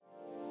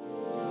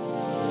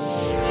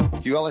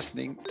You are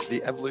listening to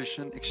the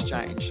Evolution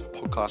Exchange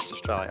Podcast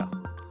Australia,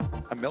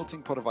 a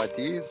melting pot of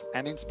ideas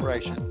and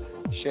inspiration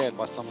shared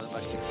by some of the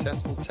most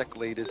successful tech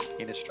leaders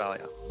in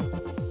Australia.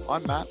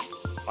 I'm Matt.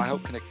 I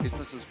help connect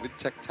businesses with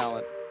tech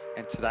talent,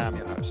 and today I'm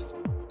your host.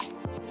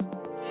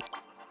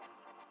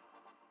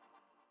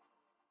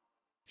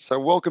 So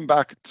welcome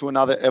back to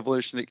another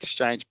Evolution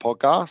Exchange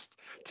podcast.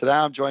 Today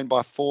I'm joined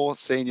by four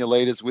senior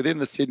leaders within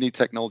the Sydney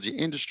technology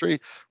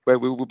industry, where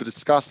we will be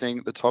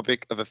discussing the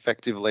topic of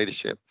effective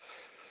leadership,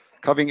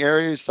 covering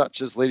areas such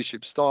as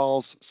leadership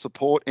styles,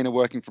 support in a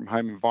working from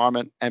home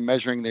environment, and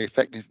measuring the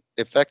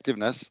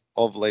effectiveness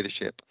of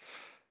leadership.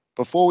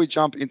 Before we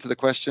jump into the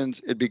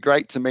questions, it'd be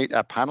great to meet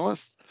our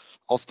panelists.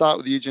 I'll start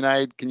with you,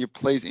 Junaid. Can you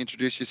please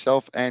introduce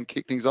yourself and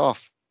kick things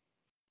off?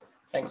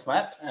 Thanks,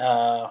 Matt.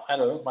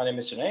 Hello, my name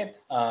is Junaid.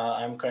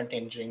 I'm currently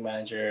engineering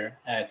manager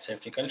at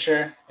Safety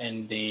Culture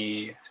in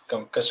the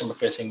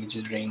customer-facing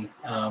engineering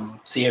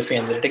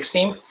CFA analytics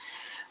team.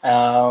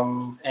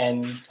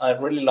 And I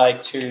really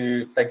like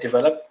to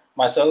develop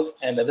myself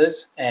and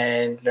others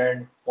and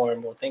learn more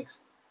and more things.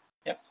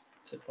 Yeah,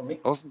 that's it for me.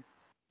 Awesome.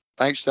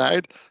 Thanks,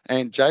 Junaid.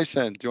 And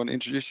Jason, do you want to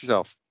introduce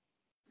yourself?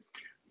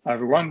 Hi,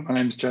 everyone. My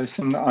name is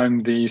Jason.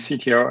 I'm the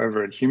CTO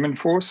over at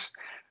HumanForce.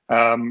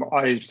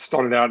 I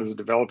started out as a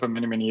developer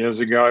many years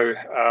ago,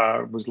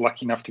 was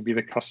lucky enough to be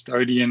the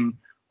custodian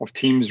of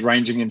teams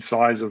ranging in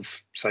size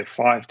of, say,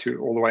 5 to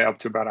all the way up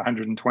to about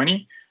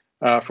 120.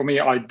 For me,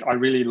 I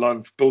really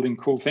love building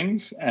cool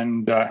things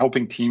and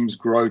helping teams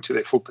grow to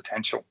their full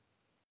potential.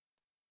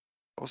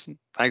 Awesome.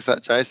 Thanks for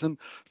that, Jason.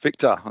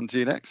 Victor, on to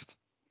you next.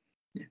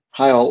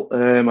 Hi, all.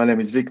 My name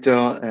is Victor,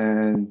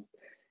 and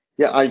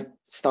I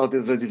started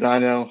as a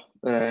designer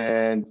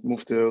and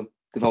moved to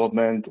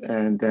development,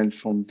 and then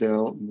from there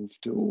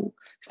moved to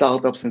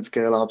startups and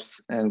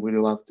scale-ups, and really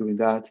love doing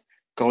that.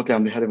 Currently,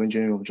 I'm the head of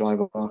engineering of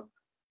Driver, one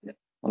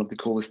of the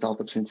coolest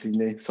startups in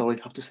Sydney. Sorry,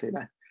 I have to say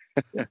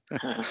that.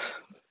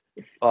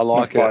 I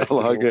like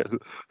it.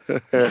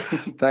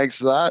 Thanks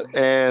for that.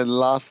 And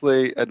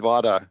lastly,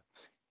 Eduardo.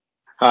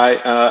 Hi,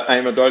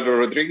 I'm Eduardo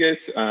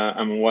Rodriguez.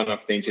 I'm one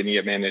of the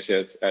engineer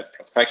managers at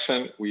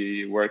Prospection.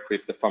 We work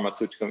with the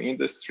pharmaceutical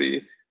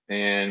industry,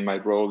 and my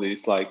role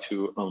is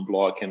to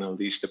unblock and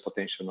unleash the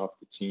potential of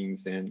the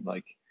teams and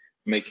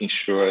making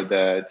sure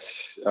that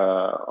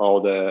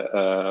all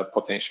the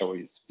potential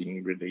is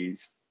being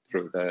released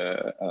through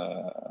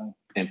the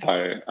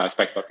entire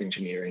aspect of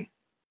engineering.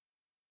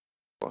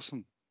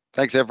 Awesome.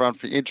 Thanks everyone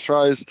for your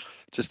intros.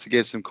 Just to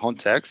give some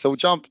context, so we'll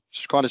jump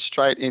kind of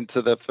straight into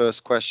the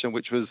first question,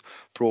 which was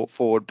brought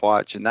forward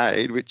by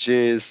Junaid, which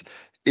is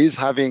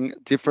having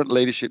different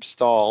leadership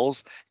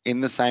styles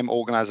in the same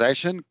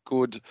organization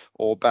good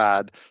or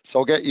bad? So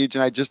I'll get you,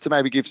 Junaid, just to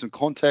maybe give some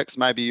context,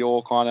 maybe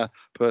your kind of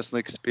personal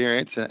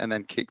experience, and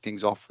then kick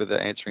things off with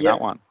answering that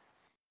one.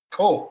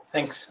 Cool.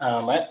 Thanks,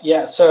 Matt.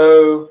 Yeah,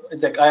 so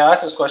I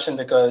asked this question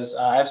because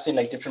I've seen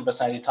different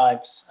personality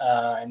types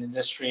in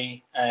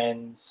industry,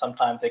 and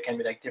sometimes there can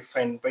be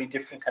very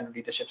different kind of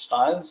leadership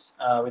styles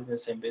within the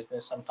same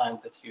business.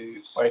 Sometimes that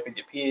you work with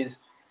your peers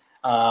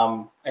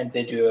and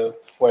they do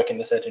work in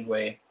a certain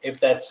way. If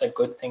that's a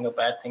good thing or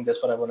bad thing,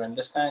 that's what I want to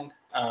understand.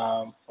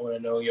 I want to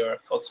know your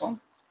thoughts on.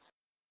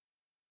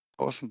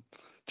 Awesome.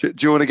 Do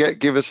you want to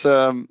give us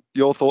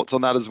your thoughts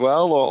on that as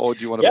well, or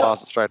do you want to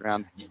pass it straight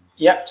around?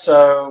 Yeah.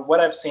 So what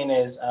I've seen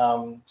is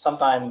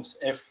sometimes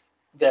if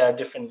there are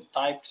different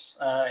types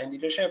in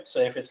leadership, so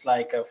if it's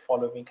a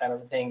following kind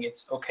of thing,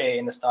 it's okay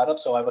in a startup.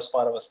 So I was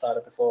part of a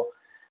startup before.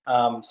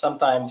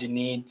 Sometimes you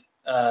need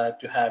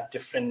to have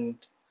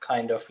different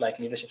kind of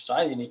leadership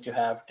style. You need to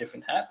have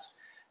different hats.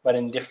 But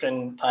in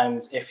different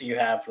times, if you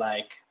have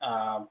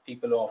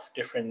people of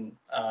different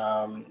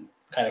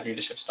kind of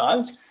leadership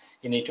styles,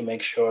 you need to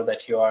make sure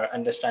that you are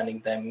understanding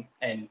them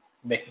and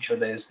making sure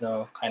there is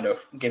no kind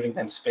of giving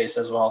them space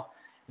as well.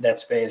 That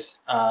space,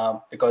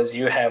 because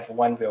you have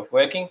one way of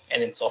working,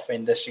 and in software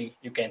industry,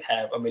 you can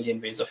have a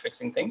million ways of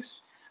fixing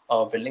things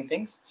or building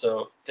things.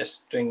 So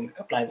just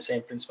applying the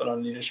same principle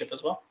on leadership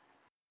as well.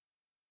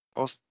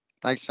 Awesome.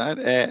 Thanks, Shane.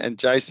 And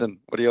Jason,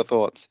 what are your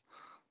thoughts?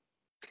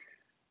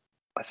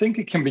 I think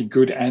it can be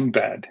good and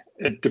bad.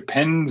 It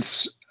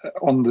depends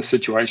on the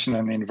situation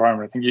and the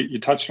environment. I think you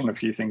touched on a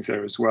few things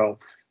there as well.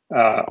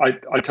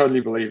 I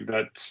totally believe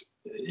that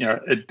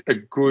a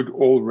good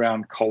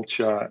all-round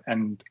culture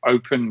and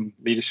open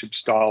leadership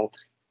style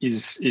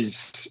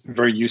is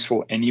very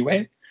useful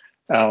anyway.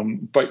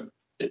 But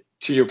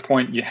to your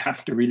point, you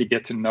have to really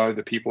get to know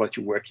the people that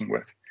you're working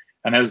with.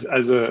 And as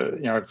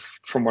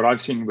from what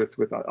I've seen with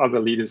other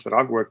leaders that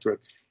I've worked with,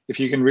 if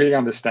you can really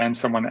understand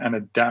someone and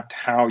adapt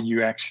how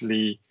you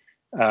actually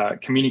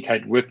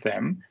communicate with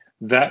them,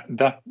 that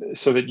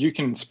so that you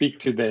can speak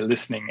to their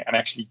listening and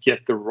actually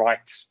get the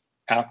right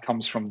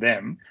outcomes from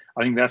them,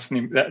 I think that's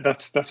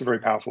a very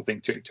powerful thing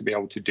to be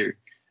able to do.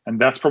 And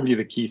that's probably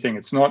the key thing.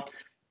 It's not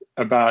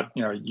about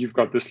you've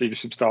got this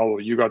leadership style or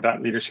you got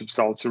that leadership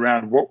style. It's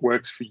around what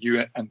works for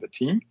you and the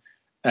team,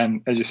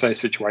 and as you say,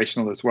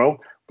 situational as well.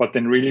 But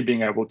then really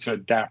being able to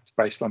adapt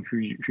based on who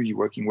you're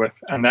working with,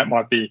 and that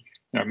might be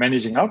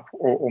managing up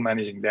or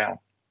managing down.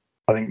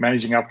 I think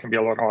managing up can be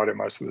a lot harder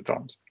most of the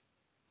times.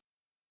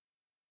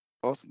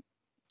 Awesome.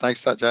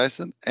 Thanks for that,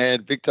 Jason.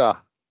 And Victor.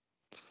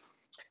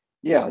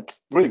 Yeah,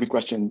 it's a really good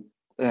question.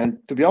 And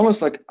to be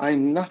honest, like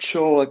I'm not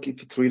sure like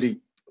if it's really,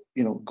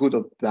 good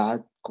or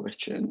bad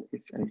question,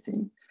 if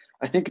anything.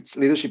 I think it's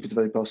leadership is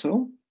very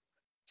personal.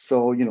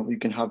 So, you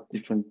can have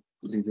different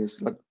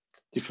leaders, like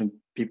different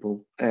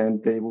people,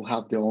 and they will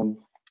have their own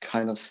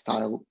kind of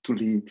style to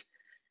lead.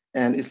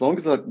 And as long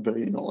as like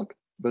very, like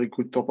very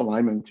good top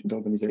alignment in the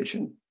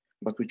organization,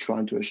 what we're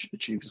trying to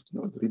achieve is,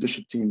 the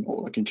leadership team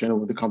or like in general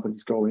where the company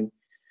is going.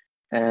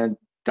 And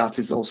that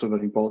is also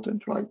very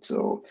important, right?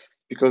 So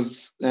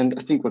and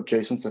I think what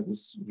Jason said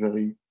is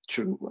very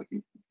true. Like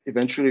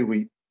eventually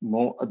we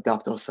more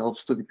adapt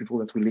ourselves to the people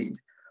that we lead,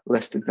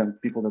 less than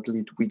people that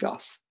lead with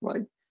us,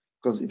 right?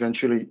 Because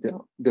eventually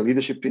the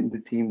leadership in the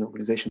team, the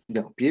organization, they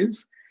are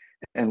peers,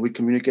 and we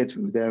communicate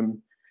with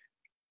them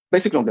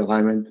basically on the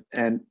alignment.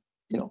 And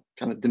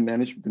kind of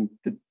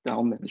the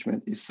down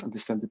management is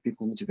understand the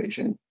people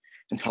motivation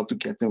and how to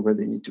get them where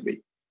they need to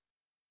be.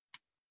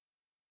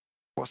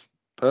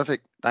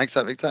 Perfect. Thanks,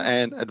 Victor.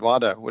 And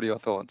Eduardo, what are your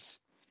thoughts?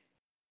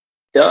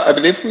 Yeah, I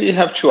believe we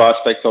have two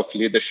aspects of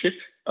leadership.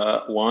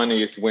 One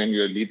is when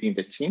you're leading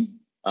the team,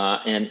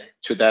 and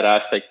to that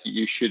aspect,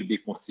 you should be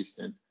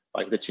consistent.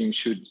 Like the team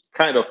should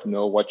kind of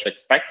know what to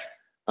expect,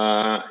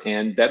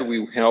 and that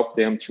will help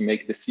them to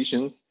make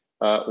decisions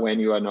when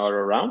you are not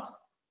around.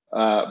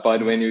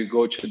 But when you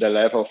go to the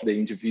level of the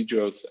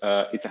individuals,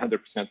 it's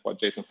 100% what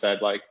Jason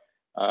said. Like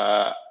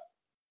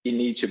it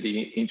needs to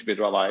be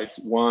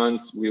individualized.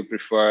 Ones will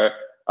prefer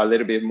a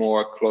little bit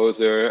more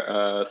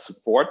closer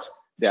support.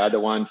 The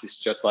other ones is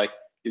just like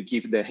you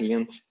give the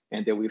hint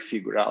and they will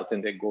figure out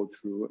and they go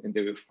through and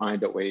they will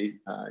find a way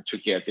to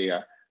get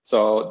there.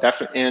 So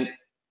definitely, and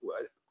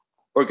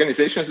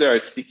organizations that are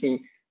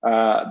seeking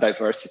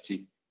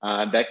diversity,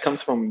 that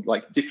comes from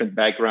like different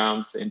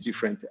backgrounds and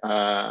different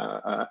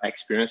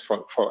experience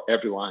for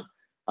everyone.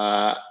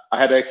 I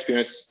had an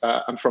experience,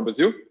 I'm from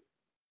Brazil.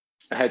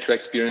 I had to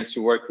experience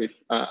to work with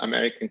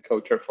American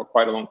culture for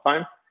quite a long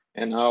time.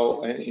 And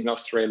now in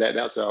Australia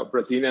as well,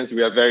 Brazilians,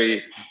 we are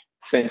very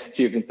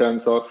sensitive in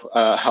terms of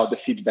how the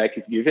feedback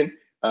is given.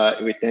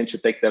 We tend to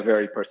take that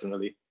very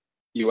personally.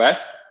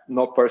 US,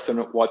 not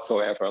personal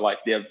whatsoever. Like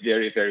they are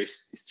very, very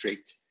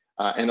strict.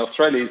 And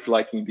Australia is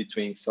like in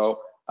between.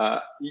 So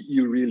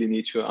you really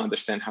need to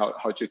understand how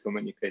to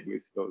communicate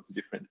with those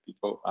different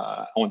people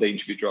on the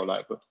individual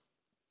level.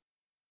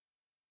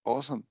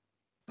 Awesome.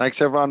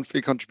 Thanks everyone for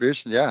your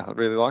contribution. Yeah, I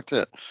really liked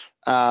it.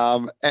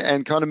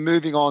 And kind of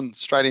moving on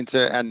straight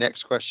into our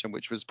next question,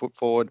 which was put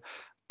forward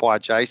by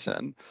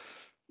Jason.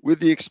 With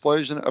the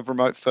explosion of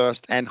remote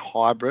first and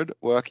hybrid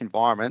work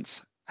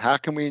environments, how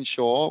can we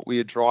ensure we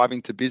are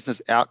driving to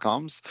business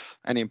outcomes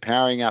and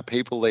empowering our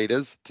people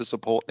leaders to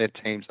support their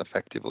teams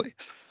effectively?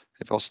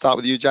 If I'll start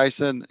with you,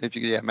 Jason, if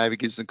you maybe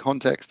give some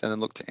context and then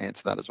look to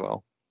answer that as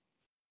well.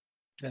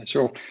 Yeah,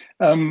 sure.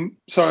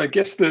 So I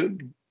guess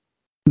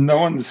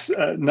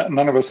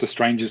none of us are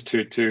strangers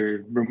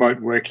to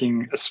remote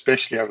working,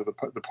 especially over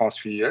the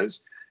past few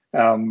years.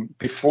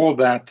 Before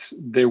that,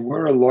 there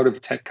were a lot of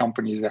tech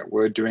companies that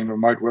were doing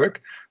remote work,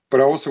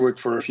 but I also worked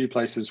for a few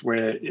places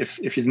where if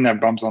you didn't have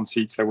bums on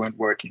seats, they weren't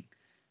working.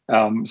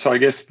 So I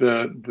guess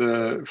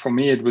for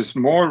me, it was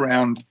more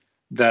around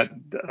that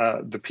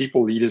the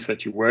people leaders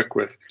that you work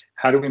with,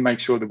 how do we make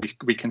sure that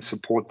we can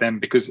support them?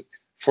 Because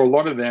for a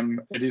lot of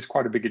them, it is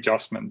quite a big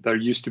adjustment. They're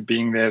used to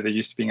being there. They're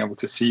used to being able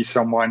to see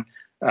someone.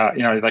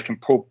 They can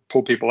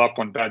pull people up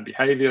on bad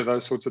behavior,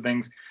 those sorts of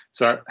things.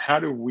 So how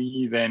do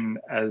we then,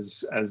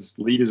 as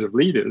leaders of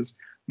leaders,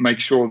 make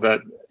sure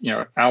that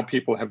our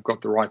people have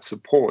got the right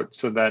support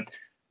so that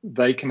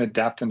they can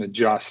adapt and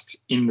adjust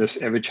in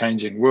this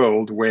ever-changing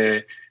world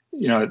where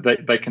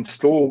they can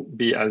still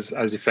be as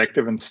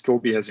effective and still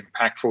be as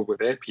impactful with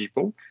their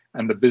people,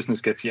 and the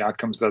business gets the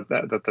outcomes that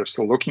they're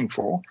still looking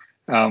for,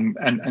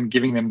 and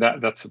giving them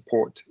that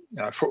support.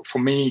 For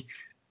me,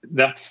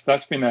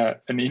 that's been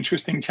an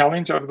interesting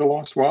challenge over the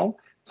last while.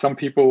 Some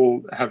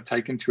people have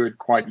taken to it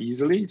quite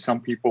easily.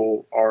 Some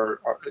people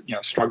are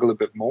struggle a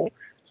bit more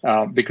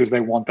because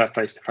they want that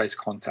face-to-face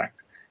contact.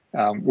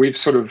 We've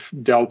sort of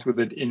dealt with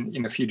it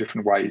in a few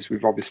different ways.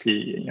 We've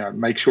obviously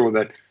make sure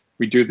that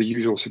we do the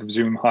usual sort of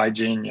Zoom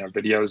hygiene,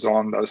 videos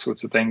on, those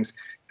sorts of things.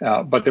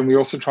 But then we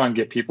also try and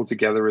get people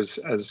together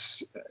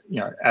as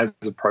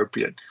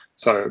appropriate.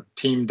 So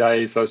team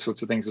days, those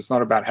sorts of things. It's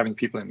not about having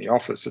people in the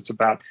office. It's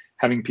about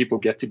having people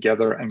get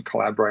together and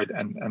collaborate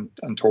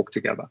and talk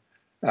together.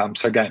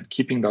 So again,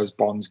 keeping those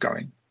bonds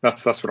going.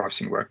 That's what I've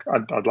seen work.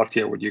 I'd love to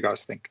hear what you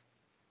guys think.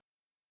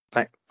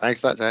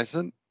 Thanks for that,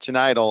 Jason.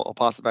 Junaid, I'll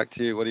pass it back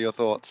to you. What are your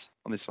thoughts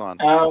on this one?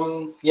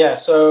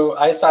 So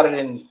I started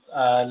in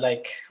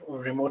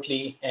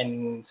remotely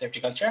in safety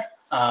culture.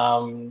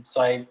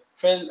 So I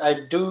feel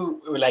I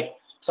do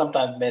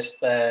sometimes miss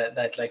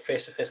that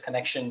face-to-face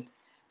connection,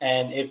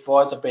 and it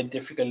was a bit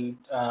difficult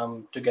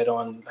to get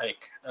on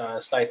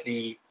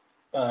slightly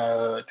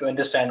to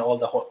understand all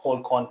the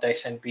whole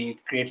context and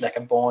create a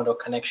bond or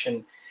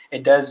connection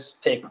it does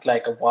take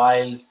like a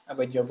while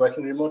when you're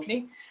working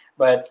remotely.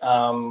 But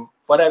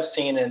what I've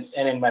seen and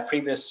in my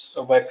previous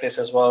workplace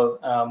as well,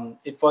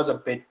 it was a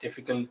bit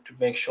difficult to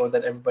make sure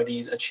that everybody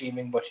is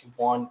achieving what you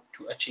want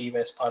to achieve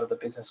as part of the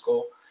business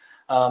goal.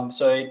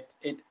 So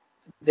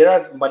there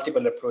are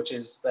multiple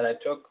approaches that I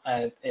took,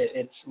 and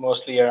it's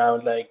mostly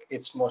around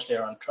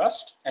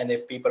trust. And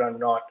if people are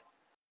not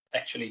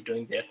actually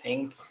doing their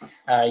thing,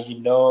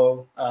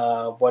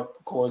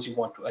 what goals you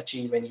want to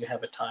achieve, and you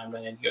have a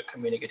timeline, and you're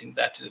communicating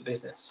that to the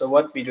business. So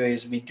what we do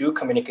is we do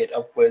communicate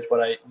upwards.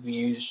 We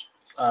use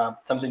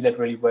something that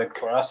really worked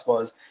for us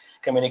was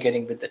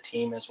communicating with the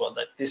team as well,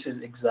 that this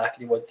is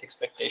exactly what the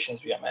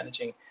expectations we are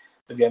managing.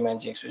 So we are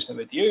managing expectations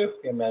with you,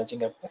 we are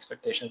managing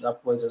expectations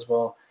upwards as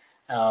well.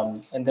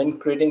 And then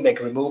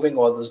removing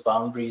all those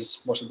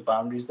boundaries, most of the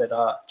boundaries that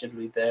are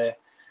generally there.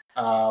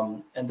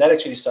 And that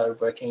actually started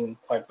working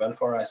quite well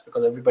for us,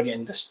 because everybody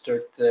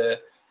understood the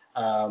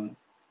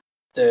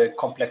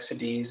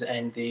complexities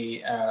and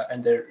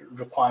the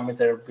requirement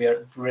that we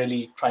are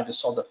really trying to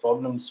solve the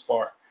problems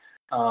for.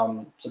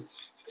 So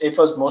it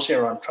was mostly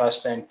around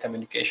trust and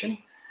communication.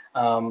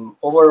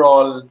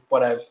 Overall,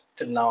 what I've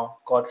till now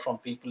got from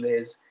people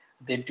is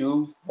they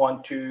do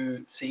want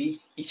to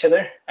see each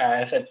other.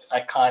 I said,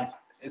 I can't,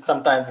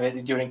 sometimes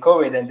during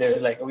COVID, and they're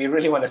like, we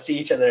really want to see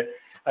each other.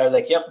 I was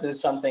like, yep, this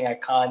is something I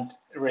can't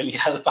really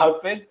help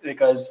out with,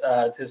 because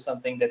this is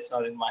something that's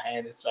not in my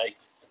hand. It's like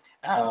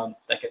a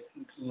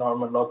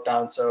normal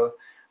lockdown. So,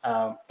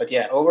 but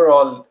yeah,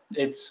 overall,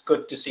 it's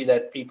good to see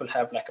that people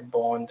have like a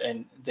bond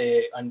and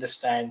they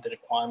understand the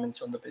requirements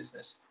from the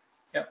business.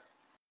 Yeah.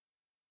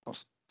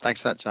 Awesome.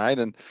 Thanks for that, Junaid.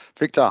 And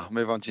Victor, I'll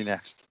move on to you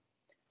next.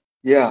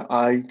 Yeah,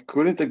 I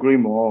couldn't agree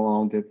more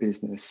on the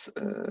business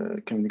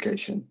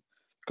communication,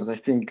 because I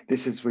think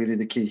this is really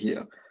the key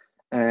here.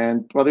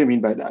 And what do I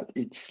mean by that?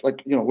 It's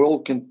like, we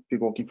all can be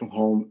working from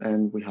home,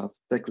 and we have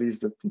tech leads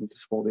that need to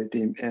support their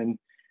team. And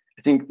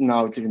I think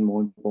now it's even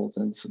more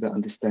important, so they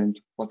understand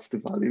what's the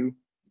value,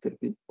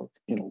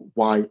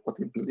 why what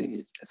they're building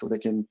is, so they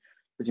can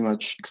pretty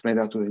much explain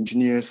that to the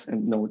engineers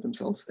and know it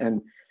themselves.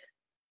 And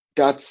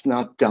that's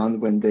not done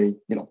when they,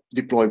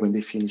 deploy, when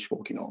they finish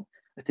working on.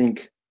 I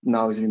think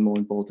now is even more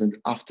important.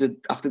 After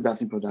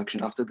that's in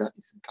production, after that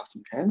is in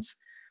customer hands,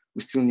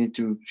 we still need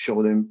to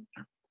show them,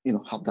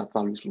 how that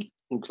value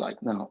looks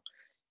like. Now,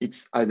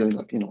 it's either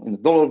in a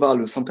dollar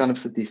value, some kind of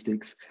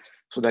statistics,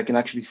 so they can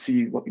actually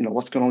see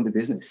what's going on in the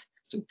business.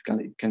 So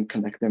it can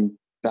connect them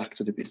back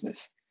to the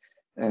business,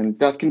 and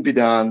that can be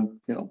done,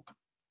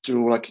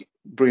 through like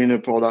bringing a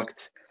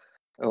product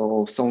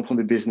or someone from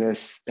the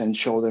business and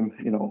show them,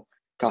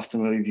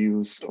 customer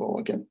reviews, or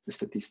again the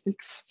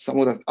statistics. Some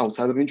of that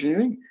outside of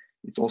engineering,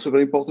 it's also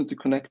very important to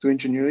connect to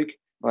engineering,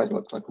 right?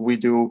 Like we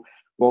do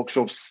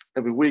workshops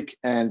every week,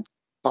 and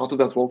part of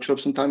that workshop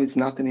sometimes it's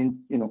not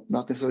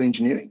necessarily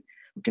engineering.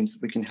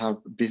 We can have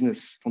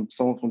business from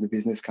someone from the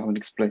business come and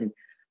explain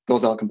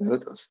those are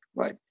competitors,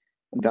 right?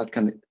 And that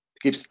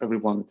keeps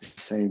everyone at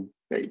the same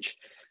page.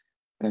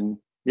 And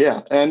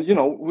yeah, and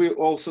we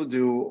also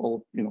do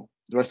all the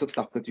rest of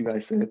stuff that you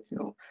guys said,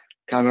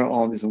 camera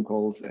on, Zoom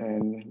calls,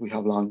 and we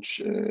have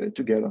lunch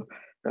together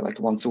like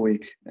once a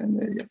week,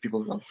 and yeah,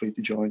 people are free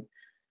to join.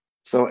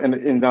 So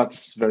and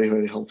that's very,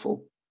 very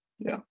helpful.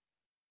 Yeah.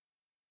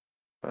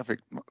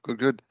 Perfect.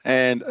 Good.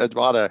 And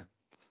Eduardo,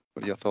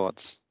 what are your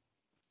thoughts?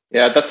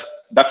 Yeah, that's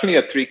definitely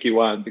a tricky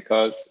one,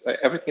 because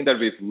everything that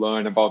we've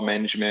learned about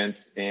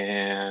management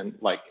and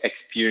like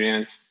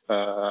experience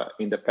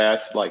in the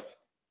past, like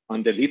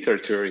on the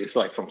literature, is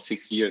like from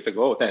 6 years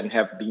ago, and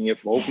have been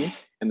evolving.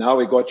 And now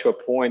we got to a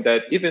point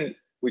that even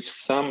with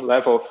some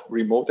level of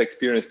remote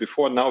experience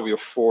before, now we are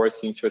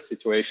forced into a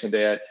situation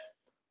that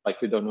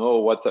like we don't know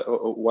what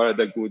are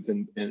the goods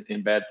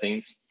and bad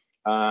things.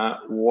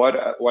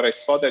 What I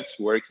saw that's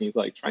working is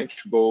like trying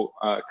to go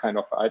kind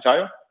of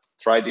agile,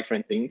 try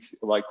different things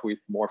like with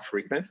more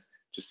frequency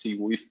to see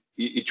with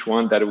each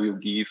one that will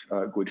give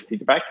good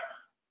feedback.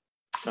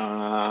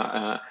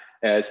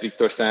 As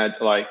Victor said,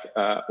 like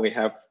we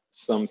have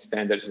some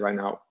standards right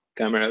now,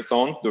 cameras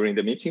on during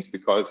the meetings,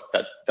 because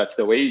that's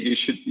the way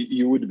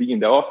you would be in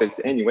the office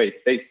anyway,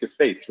 face to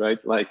face,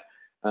 right? Like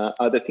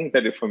other thing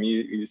that for me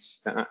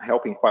is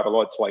helping quite a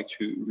lot, like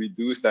to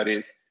reduce that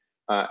is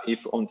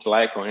if on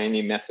Slack or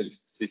any message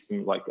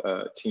system like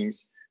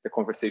Teams, the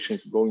conversation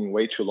is going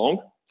way too long,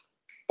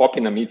 pop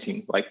in a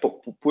meeting, like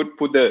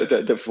put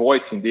the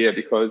voice in there,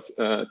 because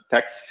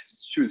text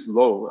is too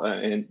slow,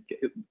 and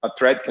a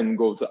thread can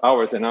go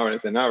hours and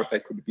hours and hours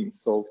that could be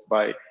solved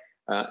by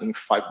in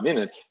 5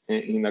 minutes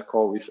in a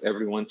call with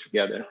everyone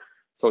together.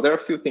 So there are a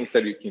few things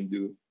that you can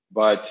do,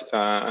 but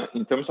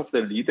in terms of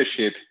the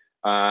leadership,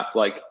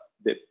 like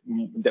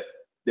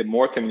the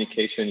more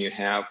communication you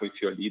have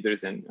with your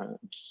leaders and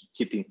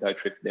keep in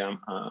touch with them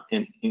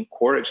and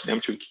encourage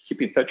them to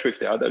keep in touch with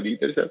the other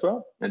leaders as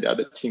well and the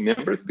other team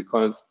members,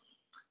 because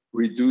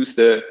reduce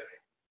the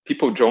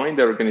people join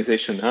the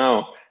organization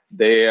now,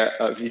 their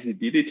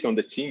visibility on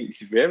the team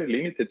is very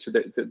limited to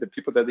the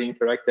people that they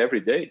interact every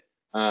day.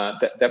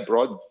 That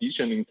broad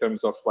vision in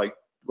terms of like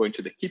going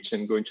to the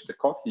kitchen, going to the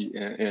coffee,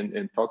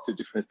 and talk to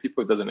different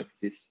people doesn't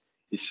exist.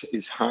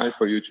 It's hard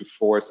for you to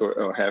force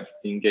or have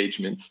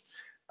engagements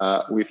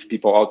with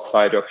people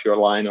outside of your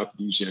line of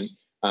vision.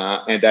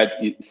 And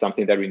that is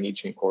something that we need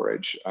to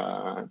encourage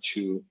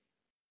to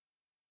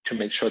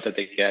make sure that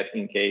they get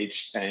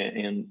engaged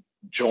and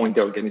join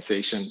the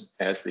organization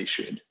as they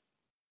should.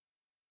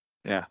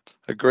 Yeah,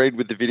 agreed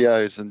with the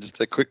videos, and just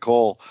a quick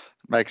call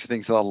makes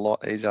things a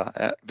lot easier.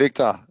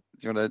 Victor,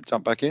 do you want to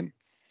jump back in?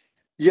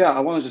 Yeah,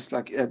 I want to just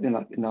like add in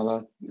like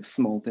another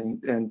small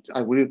thing, and I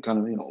really kind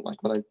of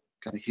like what I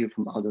kind of hear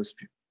from others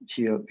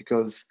here,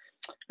 because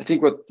I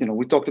think what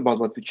we talked about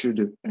what we should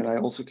do, and I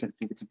also think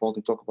it's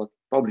important to talk about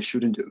probably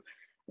shouldn't do,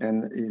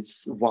 and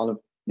is one of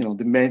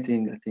the main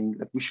thing I think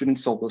that we shouldn't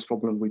solve those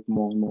problems with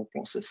more and more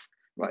process,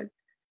 right?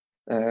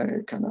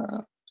 Kind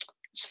of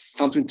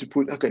something to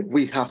put. Okay,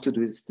 we have to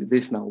do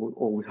this now,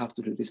 or we have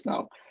to do this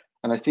now,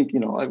 and I think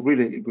I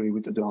really agree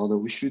with Eduardo.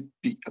 We should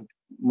be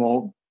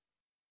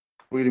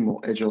really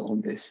more agile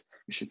on this.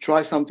 We should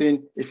try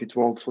something. If it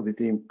works for the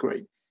team,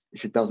 great.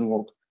 If it doesn't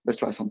work, let's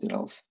try something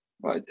else,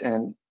 right?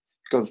 And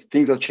because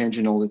things are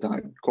changing all the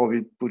time.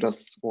 COVID put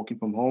us working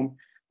from home.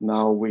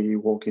 Now we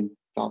working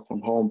part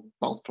from home,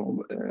 part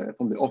from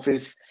the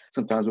office.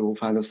 Sometimes we will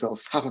find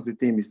ourselves half of the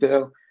team is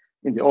there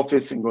in the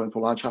office and going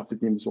for lunch. Half the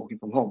team is working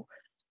from home,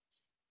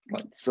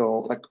 right? So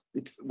like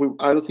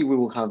I don't think we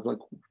will have like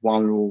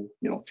one rule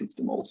fits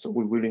them all. So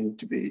we really need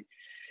to be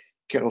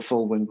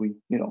careful when we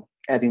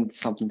add in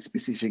something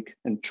specific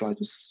and try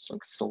to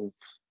like solve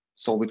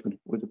it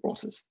with the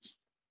process.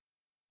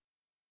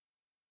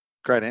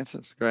 Great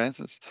answers.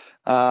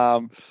 I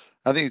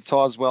think it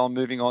ties well.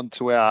 Moving on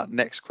to our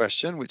next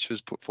question, which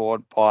was put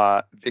forward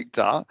by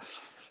Victor.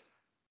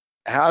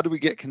 How do we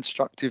get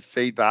constructive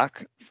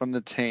feedback from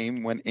the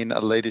team when in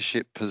a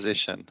leadership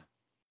position?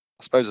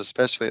 I suppose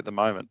especially at the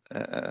moment,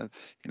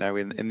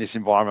 in this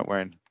environment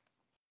we're in.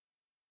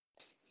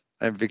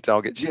 And Victor,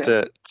 I'll get you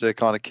to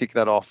kind of kick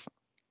that off.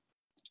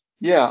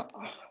 Yeah,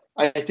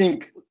 I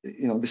think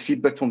the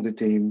feedback from the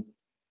team,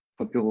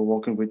 from people we're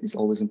working with, is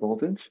always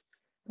important.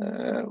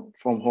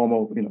 From home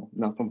or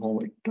not from home,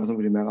 it doesn't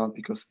really matter,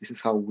 because this is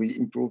how we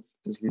improve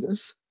as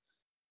leaders,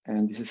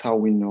 and this is how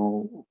we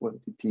know what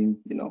the team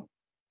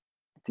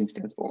team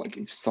stands for. Like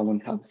if someone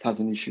has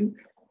an issue,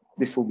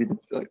 this will be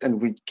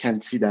and we can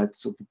see that.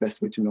 So the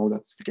best way to know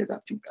that is to get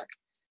that feedback,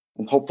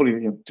 and hopefully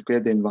to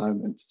create the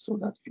environment so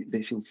that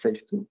they feel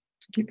safe to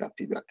give that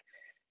feedback.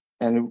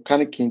 And we're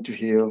kind of keen to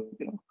hear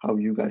how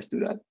you guys do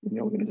that in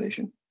the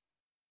organization.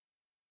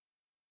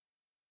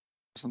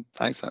 Awesome.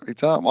 Thanks,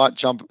 Victor. I might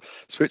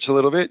switch a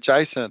little bit.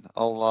 Jason,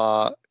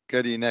 I'll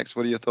go to you next.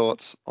 What are your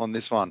thoughts on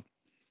this one?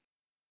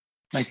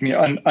 Make me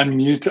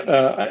unmute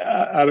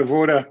out of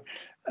order.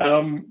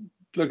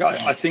 Look,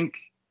 I think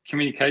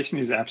communication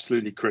is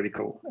absolutely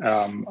critical.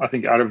 I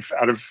think out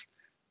of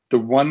the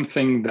one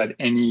thing that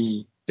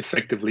any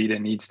effective leader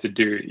needs to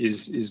do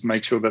is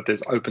make sure that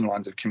there's open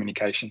lines of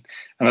communication.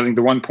 And I think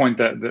the one point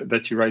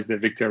that you raised there,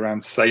 Victor,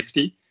 around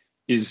safety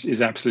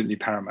is absolutely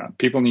paramount.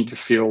 People need to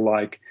feel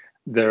like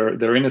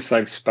they're in a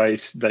safe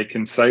space. They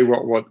can say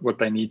what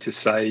they need to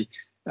say,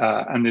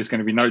 and there's going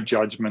to be no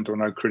judgment or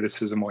no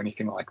criticism or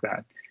anything like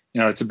that.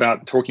 It's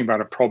about talking about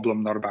a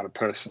problem, not about a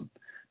person.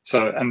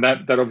 So, and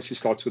that obviously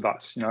starts with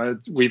us.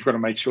 We've got to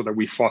make sure that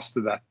we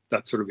foster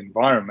that sort of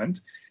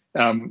environment.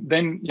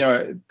 Then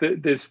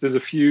there's a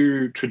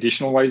few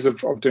traditional ways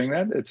of doing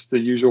that. It's the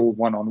usual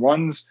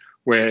one-on-ones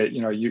where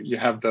you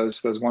have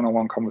those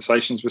one-on-one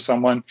conversations with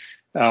someone.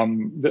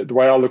 The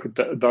way I look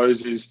at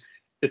those is,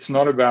 it's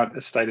not about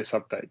a status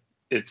update.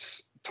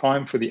 It's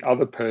time for the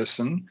other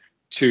person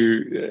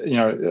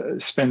to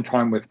spend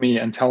time with me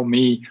and tell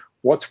me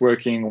what's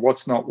working,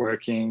 what's not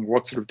working,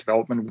 what sort of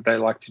development would they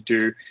like to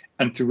do,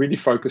 and to really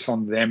focus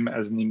on them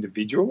as an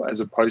individual,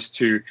 as opposed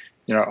to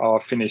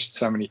I've finished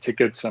so many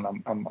tickets and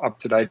I'm up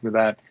to date with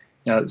that.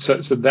 So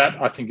that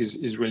I think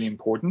is really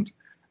important.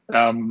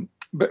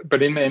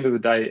 But in the end of the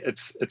day,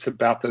 it's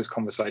about those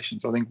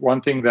conversations. I think one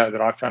thing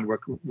that I found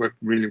work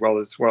really well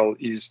as well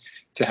is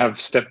to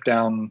have step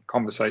down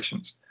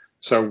conversations.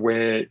 So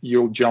where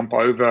you'll jump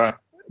over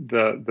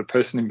the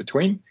person in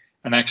between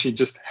and actually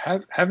just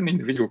have an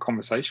individual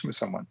conversation with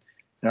someone.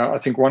 I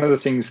think one of the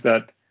things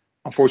that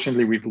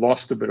unfortunately we've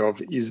lost a bit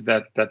of is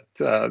that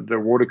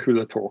the water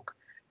cooler talk.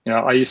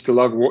 I used to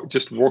love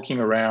just walking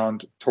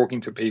around,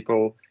 talking to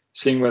people,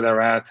 seeing where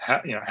they're at,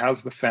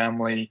 how's the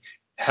family,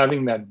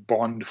 having that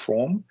bond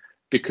form,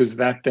 because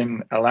that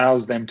then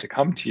allows them to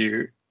come to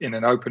you in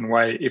an open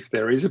way if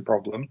there is a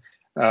problem,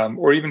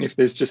 or even if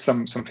there's just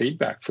some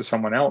feedback for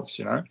someone else,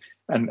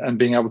 and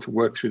being able to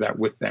work through that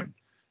with them.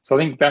 So I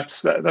think that's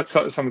some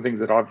of the things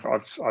that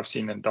I've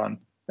seen and done.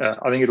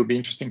 I think it'll be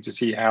interesting to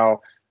see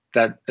how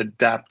that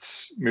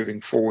adapts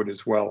moving forward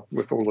as well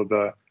with all of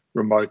the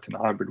remote and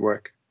hybrid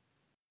work.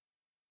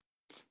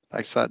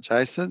 Thanks for that,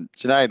 Jason.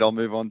 Junaid, I'll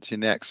move on to you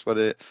next. What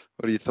are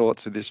your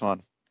thoughts with this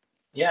one?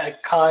 Yeah, I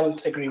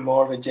can't agree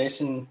more with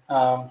Jason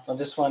on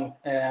this one.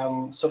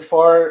 So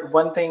for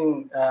one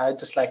thing, I'd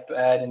just like to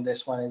add in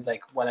this one is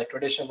like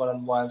traditional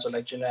one-on-ones or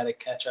like generic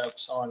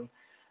catch-ups on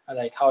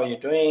like how are you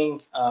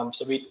doing.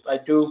 So I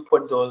do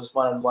put those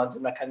one-on-ones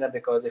in my calendar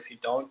because if you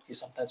don't, you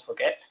sometimes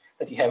forget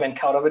that you have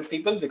encountered with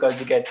people because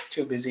you get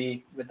too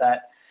busy with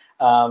that.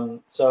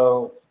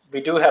 So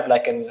we do have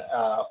like an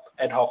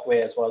ad hoc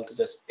way as well to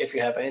just if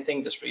you have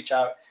anything, just reach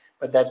out.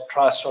 But that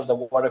trust or the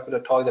water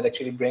cooler talk that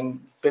actually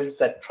builds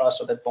that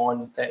trust or that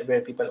bond that where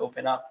people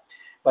open up.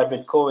 But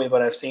with COVID,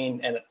 what I've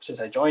seen, and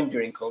since I joined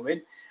during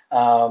COVID,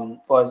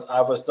 was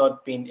I was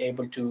not being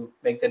able to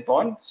make that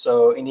bond.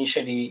 So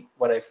initially,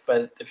 what I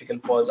felt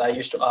difficult was I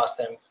used to ask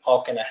them, "How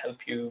can I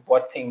help you?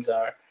 What things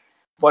are,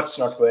 what's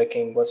not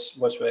working,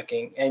 what's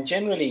working?" And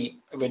generally,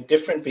 with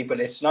different people,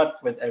 it's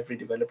not with every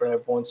developer. I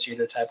won't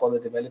stereotype all the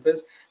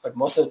developers, but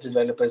most of the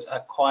developers are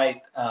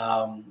quite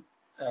uh,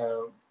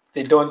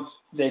 they don't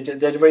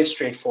they're very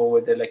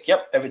straightforward. They're like,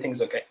 yep,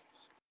 everything's okay,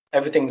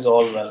 everything's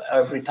all well.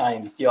 Every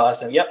time you ask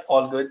them, yep,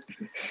 all good.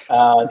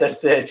 That's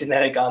the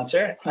generic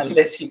answer,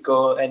 unless you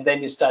go and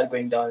then you start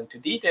going down into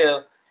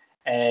detail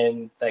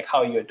and like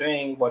how you're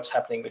doing, what's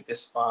happening with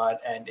this part,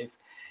 and if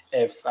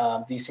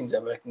these things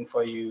are working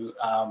for you,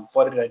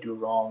 what did I do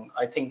wrong?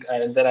 I think,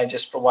 and then I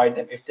just provide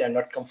them. If they're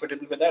not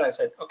comfortable with that, I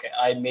said, okay,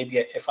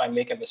 if I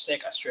make a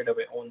mistake, I straight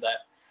away own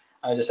that.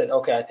 I just said,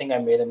 okay, I think I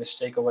made a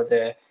mistake over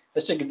there,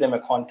 just to give them a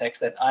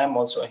context that I'm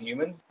also a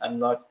human. I'm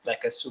not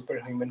like a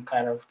superhuman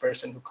kind of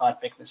person who can't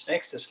make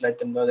mistakes. Just let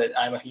them know that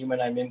I'm a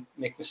human. I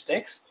make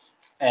mistakes.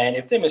 And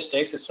if they're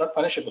mistakes, it's not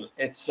punishable.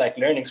 It's like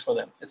learnings for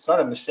them. It's not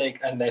a mistake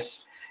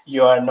unless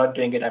you are not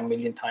doing it a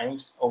million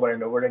times over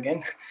and over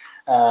again.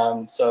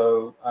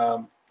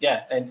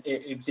 Yeah, and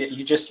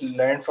you just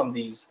learn from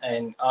these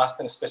and ask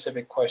them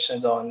specific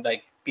questions on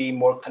like be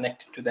more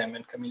connected to them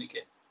and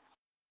communicate.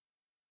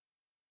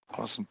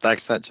 Awesome.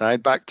 Thanks for that, Jane.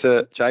 Back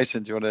to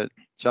Jason. Do you want to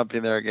jump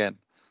in there again?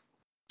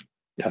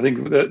 Yeah, I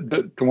think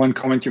the one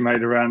comment you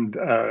made around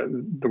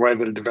the way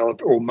that it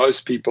developed, or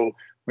most people,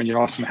 when you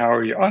ask them, how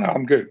are you? Oh, no,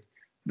 I'm good.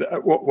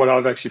 What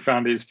I've actually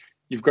found is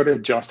you've got to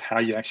adjust how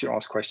you actually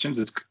ask questions.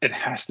 It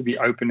has to be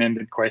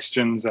open-ended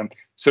questions and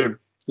sort of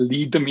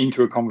lead them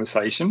into a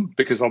conversation,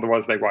 because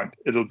otherwise they won't.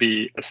 It'll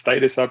be a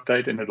status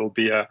update and it'll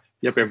be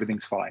yep,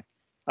 everything's fine.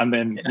 And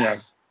then,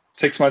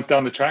 6 months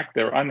down the track,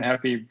 they're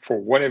unhappy for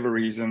whatever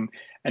reason.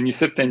 And you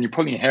sit there and you're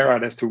pulling your hair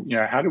out as to,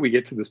 how do we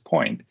get to this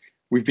point?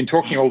 We've been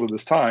talking all of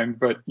this time,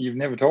 but you've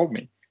never told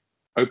me.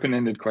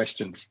 Open-ended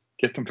questions.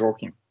 Get them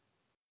talking.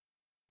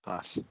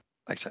 Nice.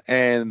 Thanks.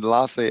 And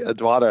lastly,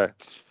 Eduardo,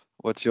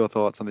 what's your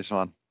thoughts on this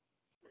one?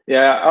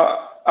 Yeah,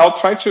 I'll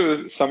try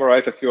to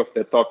summarize a few of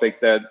the topics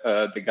that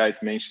the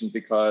guys mentioned,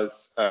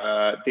 because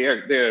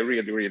they're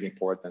really, really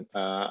important.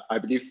 I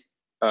believe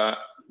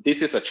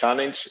this is a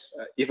challenge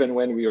even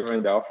when we are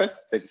in the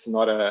office. It's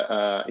not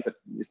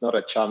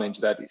a challenge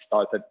that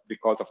started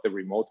because of the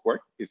remote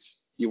work. It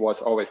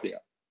was always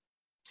there.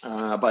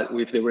 But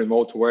with the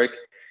remote work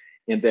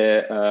and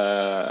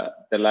the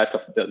less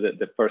of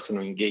the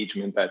personal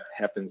engagement that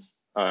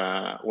happens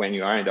when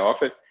you are in the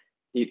office,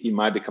 it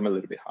might become a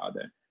little bit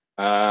harder.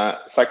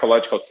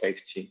 Psychological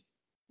safety.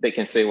 They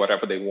can say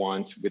whatever they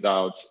want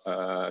without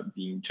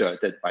being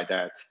judged by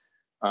that.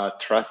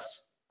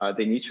 Trust.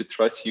 They need to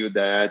trust you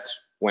that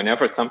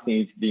whenever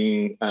something is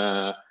being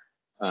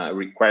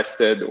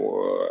requested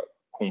or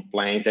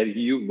complained, that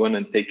you're going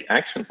to take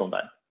actions on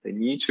that. They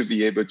need to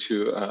be able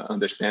to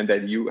understand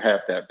that you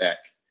have their back.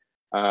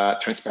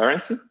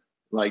 Transparency,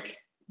 like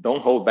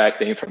don't hold back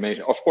the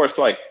information. Of course,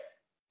 like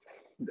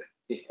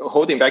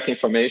holding back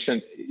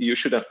information, you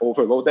shouldn't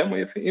overload them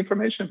with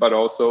information, but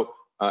also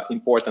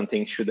important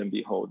things shouldn't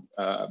be held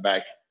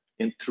back,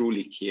 and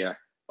truly care.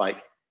 Like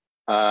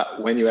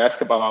when you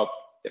ask about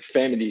the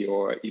family,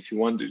 or if you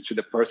want to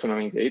the personal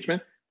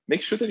engagement,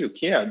 make sure that you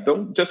care.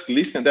 Don't just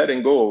listen that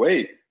and go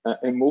away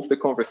and move the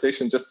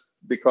conversation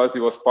just because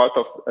it was part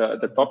of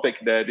the topic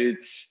that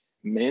it's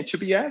meant to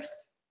be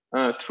asked.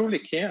 Truly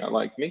care,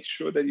 like make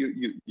sure that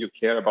you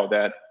care about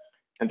that.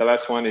 And the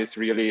last one is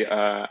really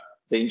the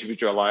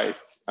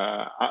individualized.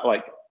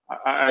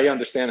 I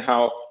understand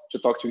how to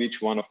talk to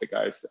each one of the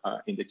guys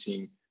in the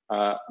team.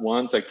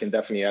 Ones I can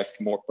definitely ask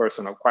more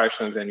personal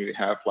questions, and we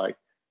have like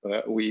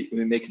we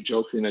make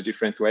jokes in a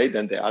different way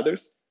than the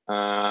others.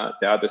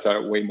 The others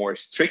are way more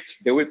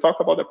strict. They will talk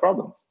about the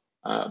problems,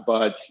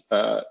 but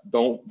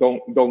don't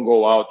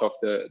go out of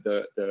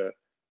the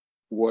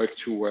work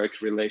to work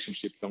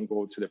relationship. Don't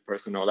go to the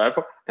personal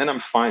level, and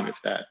I'm fine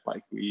with that.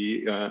 Like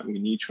we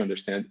need to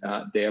understand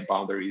their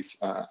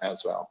boundaries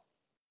as well.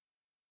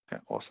 Yeah,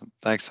 awesome.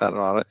 Thanks,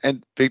 Eduardo.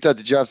 And Victor,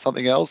 did you have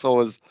something else, or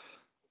was?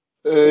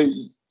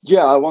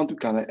 Yeah, I want to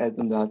kind of add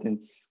on that.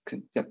 And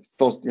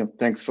first,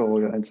 thanks for all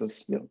your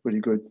answers. Yeah,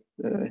 really good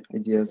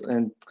ideas.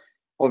 And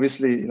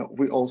obviously,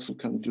 we also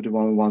can do the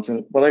one-on-ones.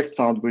 And what I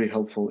found really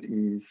helpful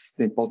is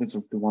the importance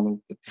of the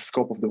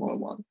scope of the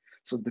one-on-one.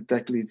 So the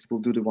tech leads will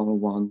do the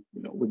one-on-one,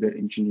 with the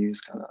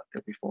engineers kind of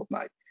every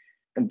fortnight,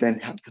 and then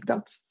have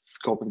that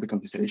scope of the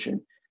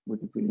conversation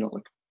with,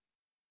 like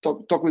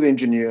talk with the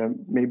engineer.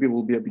 Maybe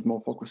we'll be a bit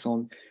more focused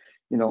on,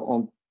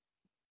 on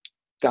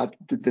that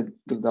the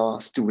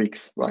last 2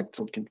 weeks, right?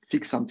 So we can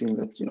fix something.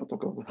 Let's talk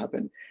about what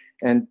happened,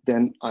 and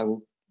then I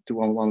will do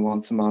one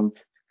once a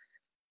month,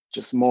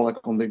 just more like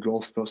on the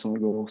growth, personal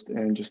growth,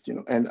 and just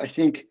And I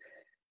think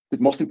the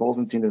most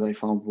important thing that I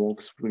found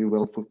works really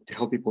well to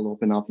help people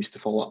open up is the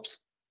follow-ups.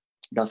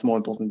 That's more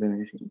important than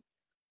anything.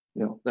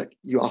 Like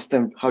you ask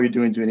them, how are you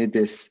doing? Do you need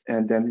this?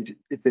 And then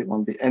if they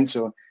want the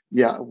answer,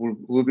 yeah,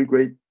 will be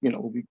great.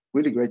 Will be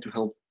really great to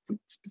help with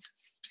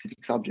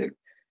specific subject,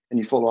 and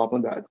you follow up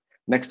on that.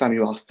 Next time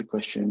you ask the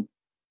question,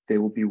 they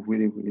will be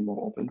really, really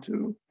more open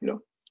to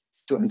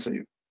to answer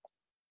you.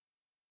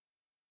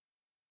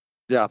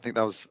 Yeah, I think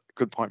that was a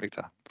good point,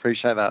 Victor.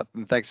 Appreciate that.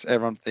 And thanks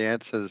everyone for the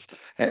answers.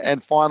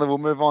 And finally, we'll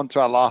move on to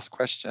our last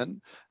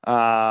question,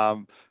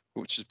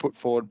 which is put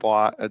forward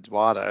by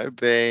Eduardo,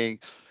 being,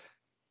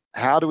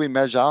 how do we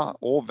measure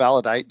or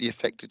validate the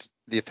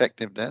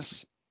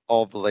effectiveness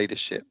of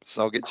leadership?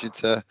 So I'll get you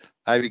to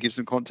maybe give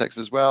some context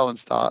as well and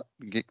start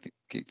and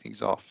kick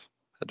things off,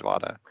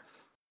 Eduardo.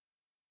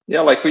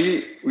 Yeah, like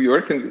we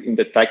work in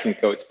the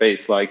technical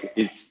space. Like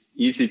it's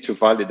easy to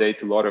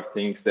validate a lot of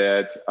things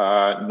that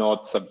are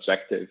not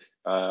subjective,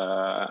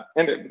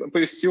 and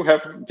we still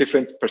have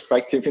different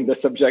perspective in the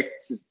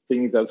subjective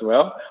things as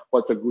well.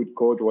 What's a good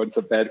code? What's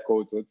a bad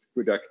code? What's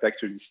good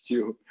architecture is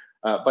still,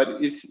 but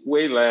it's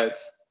way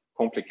less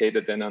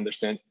complicated than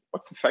understand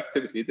what's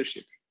effective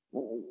leadership.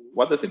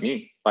 What does it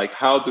mean? Like,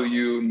 how do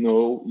you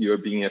know you're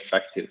being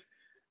effective?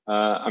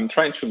 I'm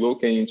trying to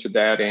look into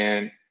that,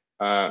 and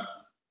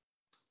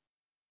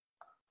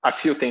a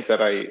few things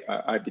that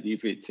I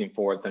believe it's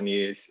important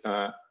is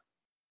a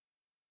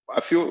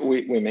few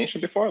we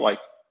mentioned before, like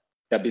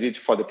the ability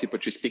for the people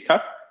to speak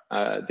up,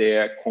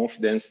 their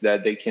confidence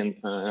that they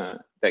can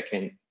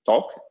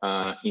talk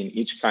in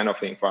each kind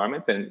of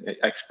environment and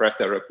express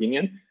their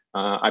opinion.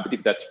 I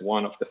believe that's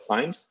one of the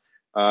signs.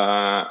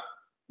 The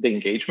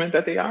engagement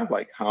that they are,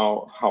 like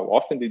how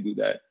often they do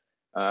that,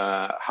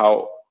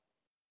 how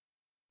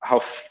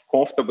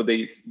comfortable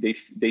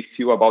they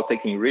feel about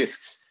taking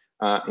risks.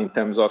 In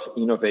terms of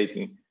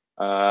innovating,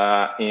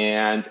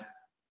 and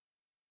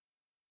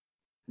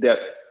the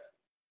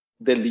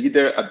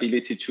leader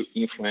ability to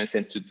influence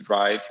and to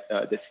drive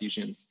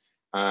decisions.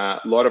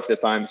 A lot of the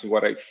times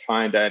what I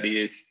find that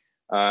is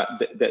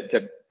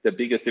the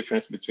biggest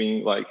difference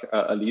between like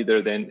a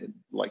leader than,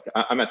 like,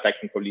 I'm a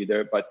technical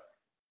leader, but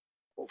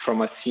from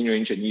a senior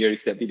engineer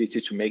is the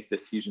ability to make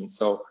decisions.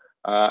 So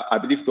I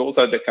believe those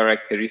are the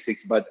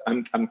characteristics, but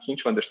I'm keen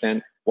to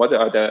understand what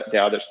are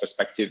the other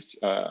perspectives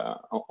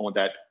on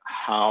that.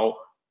 How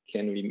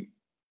can we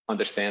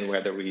understand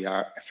whether we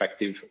are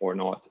effective or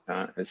not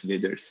as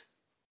leaders?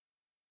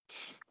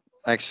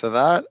 Thanks for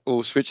that.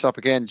 We'll switch up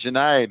again.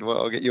 Junaid,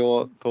 I'll get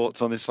your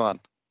thoughts on this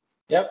one.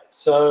 Yep.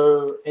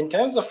 So in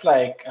terms of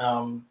like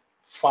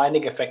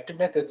finding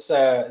effectiveness, that's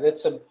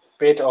a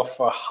bit of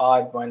a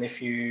hard one if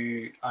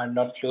you are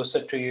not closer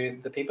to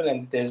the people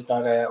and there's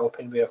not an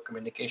open way of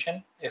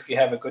communication. If you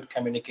have a good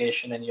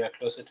communication and you are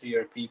closer to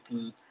your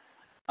people,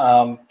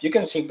 you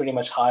can see pretty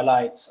much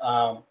highlights.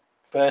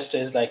 First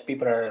is like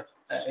people are,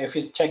 if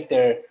you check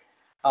their,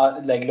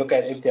 like look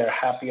at if they're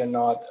happy or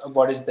not,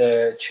 what is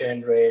the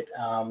churn rate,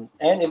 and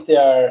if they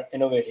are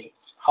innovating,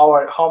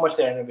 how much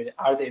they're innovating.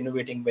 Are they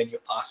innovating when you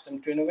ask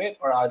them to innovate,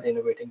 or are they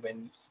innovating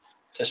when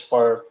just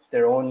for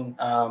their own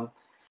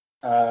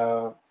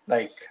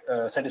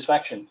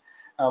satisfaction?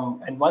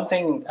 And one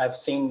thing I've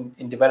seen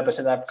in developers,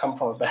 and I've come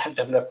from a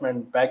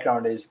development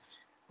background, is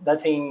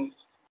nothing.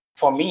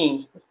 For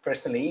me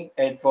personally,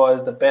 it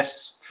was the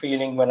best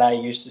feeling when I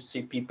used to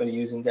see people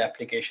using the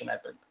application I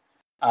built.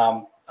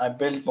 I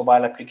built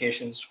mobile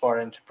applications for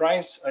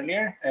enterprise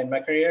earlier in my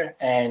career,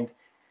 and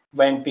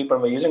when people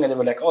were using it, they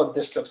were like, "Oh,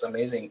 this looks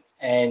amazing."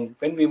 And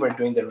when we were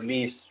doing the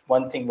release,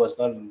 one thing was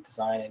not in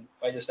design, and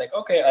I just like,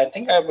 okay, I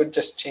think I would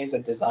just change the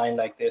design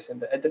like this,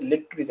 and at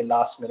literally the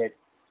last minute,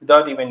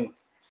 without even,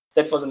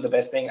 that wasn't the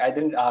best thing. I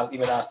didn't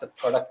even ask the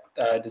product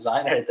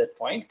designer at that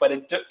point, but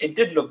it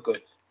did look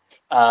good.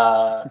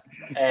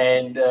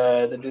 And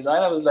the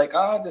designer was like,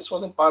 this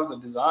wasn't part of the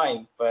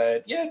design,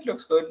 but yeah, it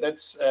looks good.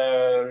 Let's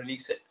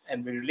release it.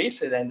 And we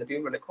released it, and the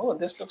people were like, oh,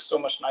 this looks so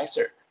much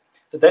nicer.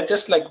 So that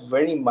just like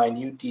very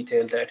minute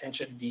detail, the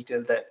attention to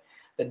detail that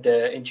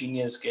the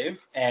engineers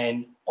give,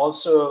 and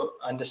also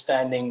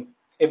understanding,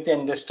 if they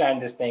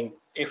understand this thing,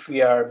 if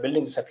we are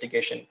building this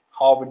application,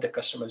 how would the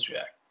customers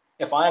react?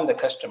 If I am the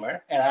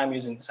customer and I'm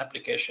using this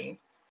application,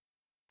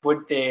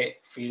 would they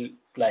feel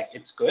like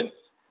it's good?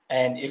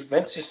 And if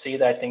once you say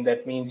that thing,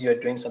 that means you're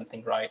doing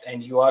something right,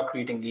 and you are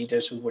creating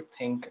leaders who would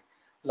think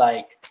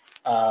like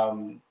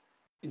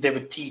they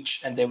would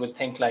teach, and they would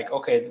think like,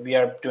 okay, we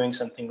are doing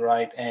something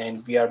right,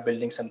 and we are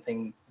building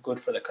something good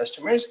for the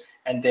customers,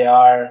 and they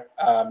are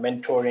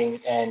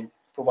mentoring and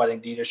providing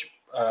leadership.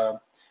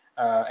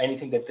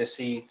 Anything that they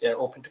see, they're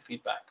open to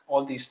feedback.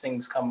 All these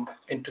things come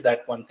into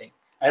that one thing.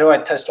 I know I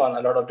touched on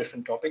a lot of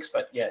different topics,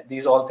 but yeah,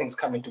 these all things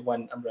come into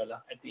one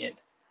umbrella at the end.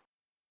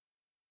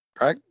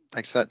 Great.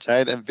 Thanks for that,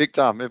 Jade. And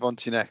Victor, move on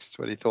to you next.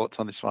 What are your thoughts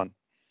on this one?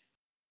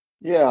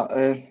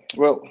 Yeah,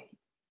 well,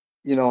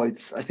 I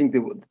think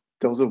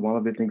those are one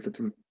of the things that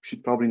we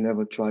should probably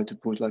never try to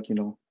put, like,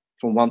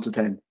 from 1 to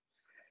 10.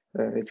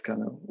 It's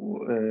kind of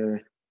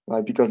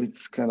right, because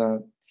it's kind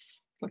of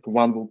like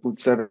one will put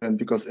 7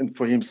 because, and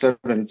for him 7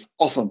 it's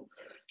awesome.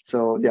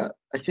 So yeah,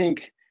 I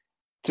think,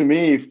 to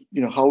me, if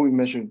how we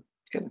measure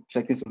kind of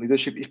effectiveness of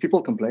leadership, if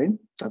people complain,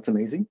 that's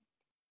amazing.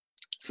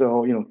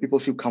 So people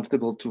feel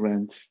comfortable to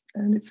rant,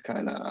 and it's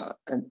kind of,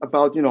 and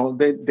about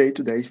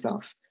day-to-day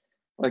stuff,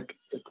 like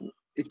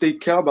if they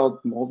care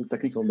about more the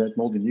technical that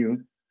more than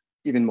you,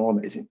 even more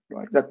amazing,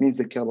 right? That means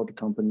they care about the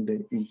company, they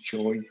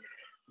enjoy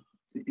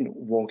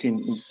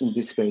working in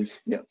this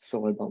space. Yeah,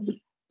 sorry about the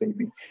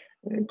baby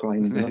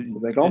crying in the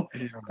background.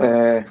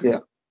 Yeah,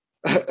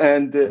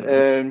 and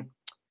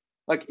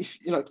like, if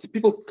if the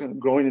people kind of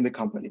growing in the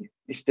company,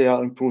 if they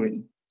are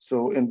improving,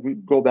 so, and we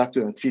go back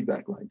to that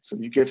feedback, right? So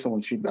you gave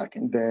someone feedback,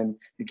 and then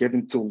you gave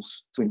them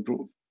tools to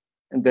improve,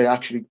 and they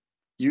actually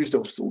use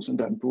those tools and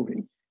they're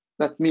improving.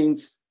 That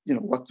means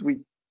what we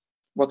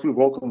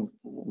work on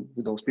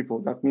with those people,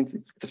 that means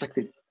it's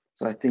effective.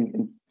 So I think,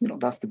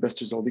 that's the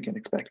best result you can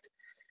expect.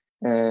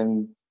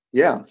 And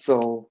yeah,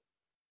 so,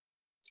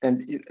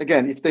 and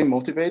again, if they're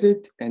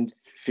motivated and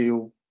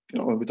feel,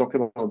 when we talked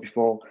about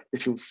before, they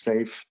feel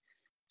safe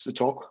to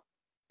talk,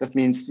 that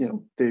means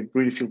they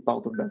really feel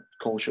part of that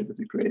culture that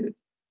we created.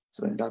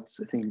 So, and that's,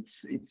 I think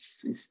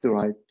it's the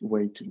right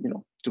way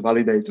to to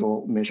validate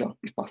or measure,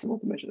 if possible,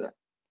 to measure that.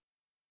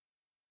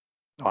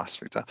 Nice,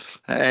 Victor.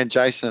 And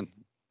Jason,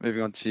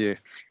 moving on to you.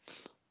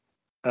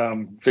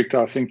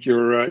 Victor, I think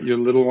your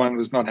little one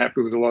was not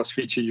happy with the last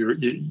feature you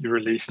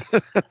released.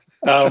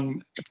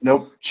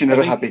 Nope, she's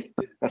never happy.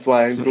 That's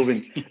why I'm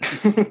improving.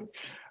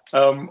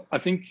 I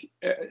think,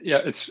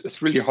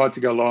 it's really hard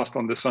to go last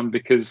on this one,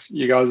 because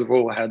you guys have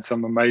all had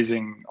some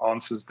amazing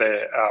answers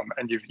there,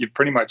 and you've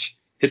pretty much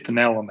hit the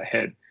nail on the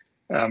head.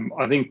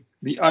 I think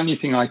the only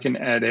thing I can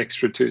add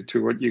extra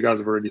to what you guys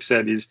have already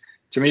said is,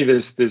 to me,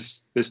 there's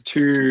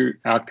 2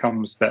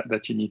 outcomes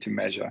that you need to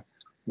measure.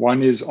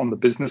 One is on the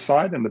business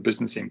side and the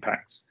business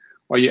impacts.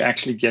 Are you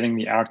actually getting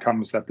the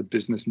outcomes that the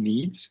business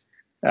needs?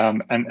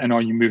 And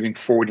are you moving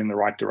forward in the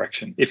right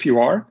direction? If you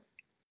are,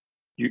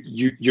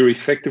 you're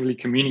effectively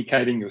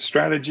communicating your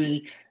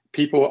strategy.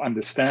 People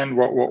understand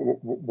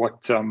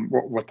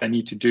what they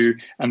need to do,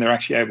 and they're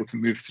actually able to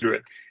move through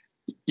it.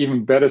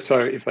 Even better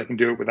so if they can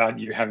do it without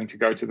you having to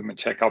go to them and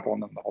check up on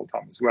them the whole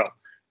time as well.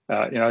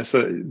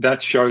 So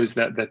that shows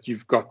that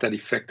you've got that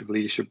effective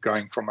leadership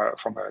going from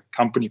a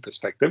company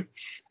perspective.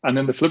 And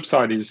then the flip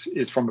side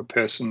is from a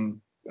person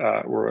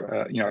or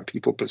a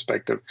people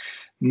perspective,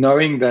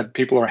 knowing that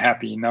people are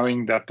happy,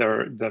 knowing that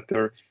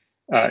they're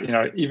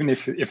even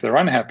if they're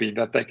unhappy,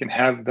 that they can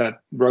have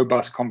that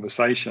robust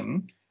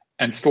conversation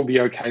and still be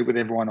okay with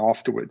everyone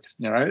afterwards.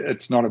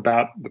 It's not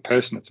about the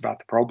person, it's about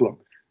the problem.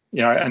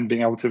 And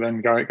being able to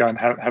then go and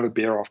have a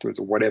beer afterwards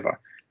or whatever,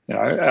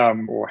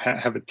 or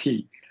have a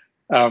tea.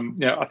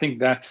 I think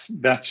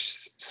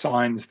that's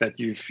signs that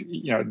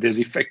there's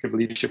effective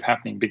leadership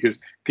happening, because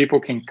people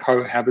can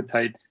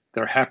cohabitate.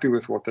 They're happy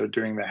with what they're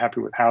doing. They're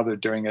happy with how they're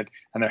doing it,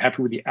 and they're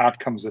happy with the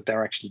outcomes that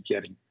they're actually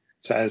getting.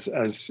 So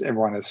as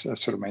everyone has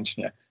sort of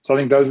mentioned, yeah. So I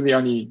think those are the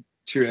only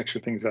 2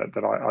 extra things that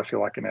I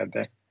feel I can add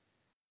there.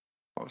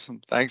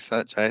 Awesome. Thanks for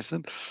that,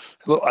 Jason.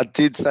 Look, I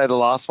did say the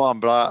last one,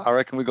 but I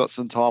reckon we got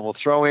some time. We'll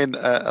throw in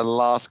a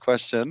last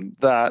question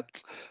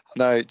that I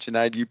know,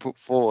 Junaid, you put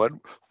forward.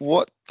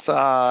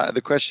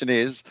 The question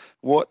is,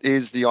 what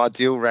is the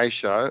ideal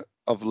ratio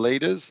of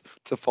leaders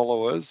to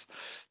followers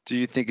do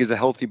you think is a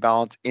healthy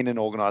balance in an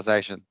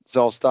organization?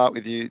 So I'll start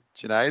with you,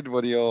 Junaid.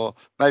 What are your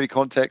maybe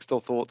context or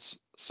thoughts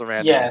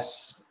surrounding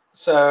Yes.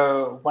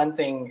 So one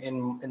thing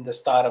in the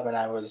startup, when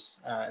I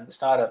was in the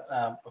startup,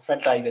 I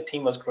felt like the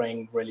team was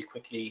growing really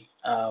quickly,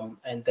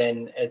 and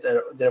then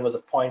there was a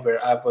point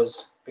where I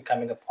was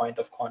becoming a point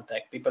of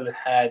contact.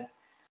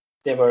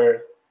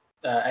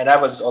 And I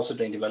was also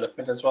doing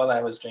development as well.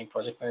 I was doing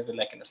project management.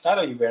 Like in a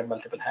startup, you wear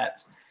multiple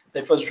hats.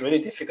 It was really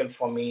difficult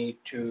for me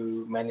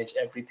to manage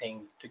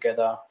everything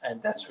together, and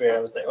that's where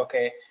I was like,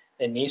 okay,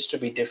 there needs to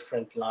be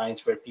different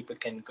lines where people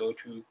can go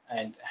to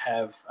and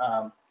have.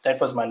 That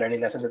was my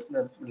learning lesson,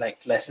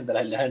 lesson that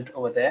I learned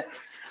over there.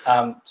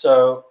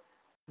 So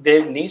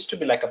there needs to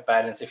be like a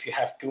balance. If you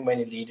have too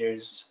many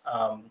leaders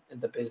in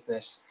the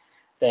business,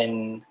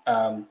 then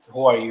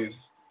who are you?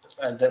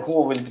 Who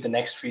will be the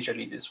next future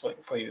leaders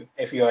for you?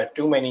 If you are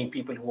too many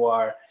people who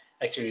are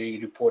actually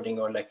reporting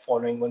or like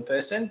following one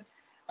person,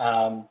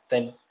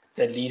 then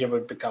the leader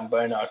would become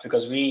burnout,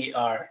 because we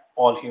are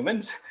all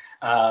humans.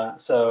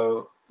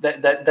 So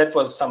that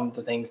was some of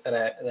the things that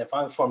I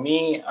found. For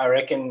me, I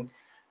reckon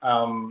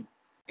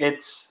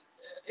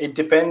it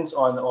depends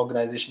on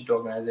organization to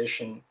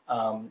organization.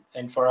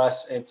 And for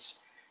us,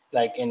 it's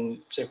like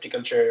in safety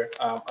culture,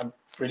 I'm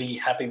pretty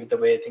happy with the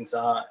way things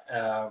are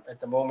at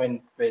the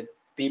moment, with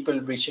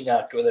people reaching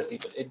out to other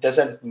people. It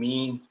doesn't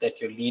mean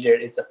that your leader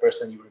is the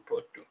person you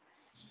report to.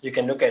 You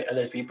can look at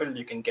other people,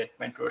 you can get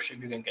mentorship,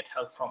 you can get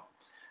help from.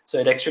 So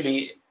it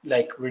actually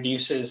like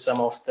reduces some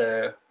of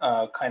the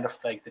kind of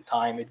like the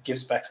time. It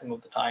gives back some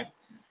of the time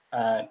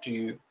to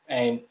you.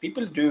 And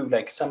people do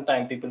like,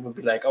 sometimes people will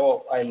be like,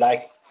 oh, I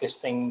like this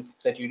thing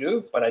that you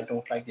do, but I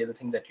don't like the other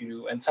thing that you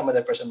do. And some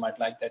other person might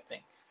like that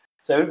thing.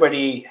 So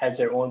everybody has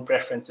their own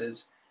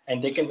preferences,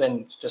 and they can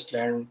then just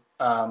learn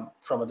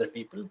from other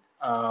people.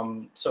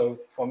 So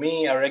for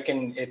me, I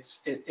reckon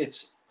it's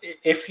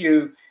if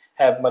you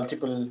have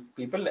multiple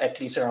people,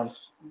 at least around,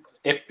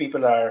 if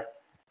people are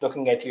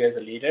looking at you as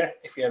a leader,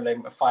 if you have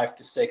like 5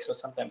 to 6 or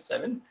sometimes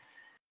 7,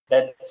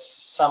 that's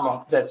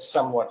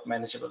somewhat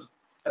manageable.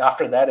 But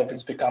after that, if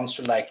it becomes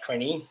to like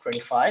 20,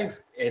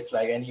 25, it's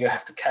like, and you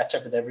have to catch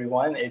up with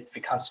everyone, it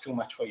becomes too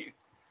much for you.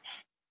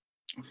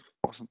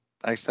 Awesome.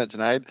 Thanks for that,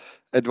 Junaid.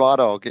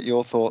 Eduardo, I'll get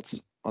your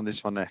thoughts on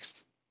this one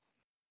next.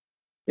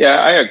 Yeah,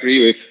 I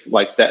agree with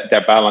like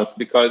that balance,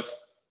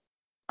 because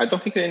I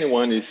don't think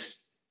anyone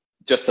is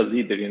just a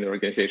leader in the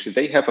organization.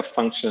 They have a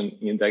function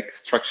in that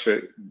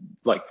structure,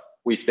 like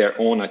with their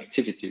own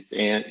activities,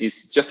 and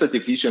it's just a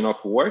division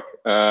of work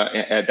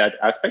at that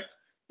aspect.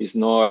 It's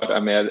not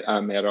a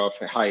matter of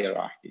a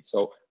hierarchy.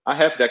 So I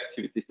have the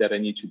activities that I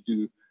need to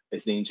do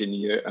as the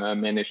engineer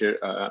manager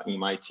in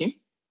my team,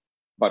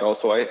 but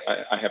also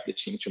I have the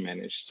team to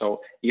manage.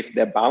 So if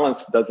the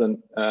balance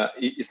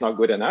is not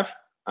good enough,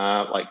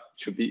 like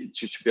to be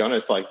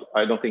honest, like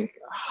I don't think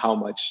how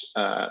much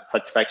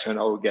satisfaction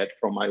I will get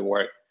from my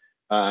work.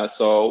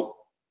 So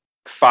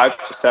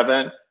 5 to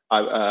 7,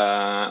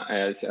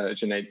 as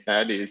Junaid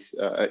said, is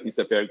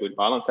a very good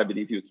balance. I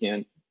believe you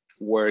can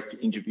work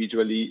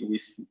individually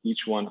with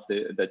each one of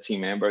the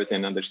team members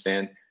and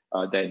understand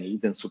their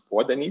needs and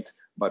support their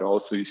needs, but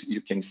also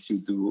you can still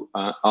do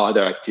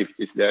other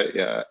activities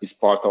that is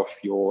part of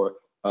your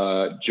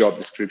job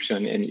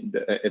description and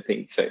I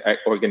think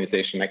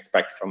organization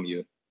expect from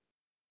you.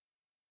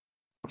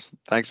 Awesome.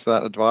 Thanks for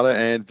that, Eduardo.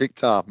 And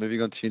Victor,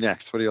 moving on to you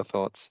next. What are your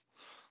thoughts?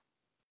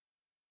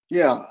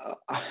 Yeah,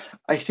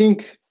 I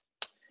think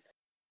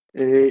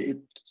it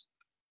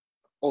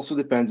also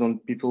depends on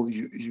people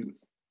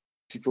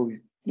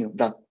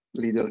that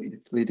leader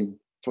is leading.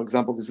 For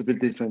example, there's a bit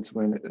different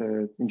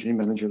when engineering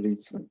manager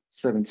leads like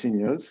 7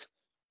 seniors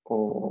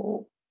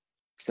or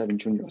 7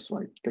 juniors,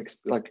 right?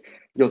 Like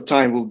your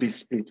time will be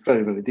split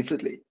very, very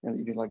differently, and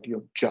even like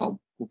your job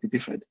will be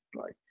different,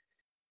 right?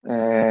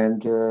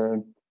 And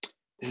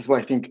this is why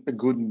I think a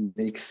good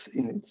mix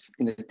in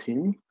a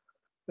team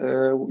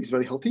is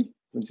very healthy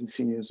between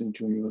seniors and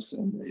juniors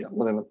and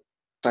whatever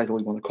title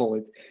you want to call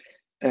it.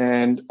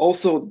 And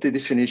also the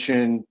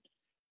definition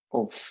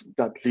of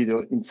that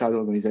leader inside the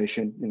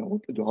organization,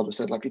 what Eduardo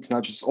said, like it's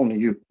not just only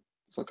you,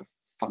 it's like a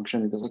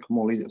function, there's like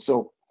more leaders.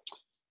 So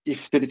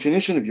if the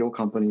definition of your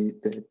company,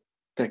 the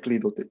tech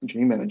lead or the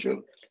engineering manager,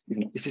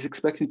 if he's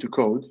expecting to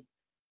code,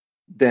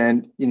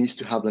 then he needs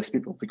to have less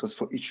people, because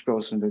for each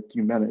person that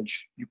you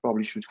manage, you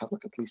probably should have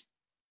like at least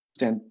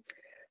 10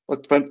 or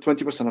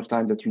 20% of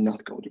time that you're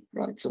not coding,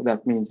 right? So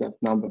that means that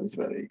number is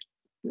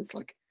it's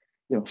like,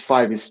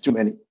 5 is too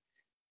many.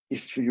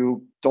 If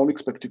you don't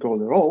expect to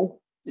code at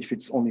all, if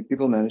it's only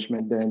people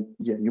management, then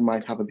you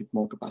might have a bit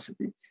more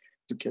capacity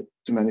to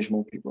manage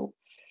more people.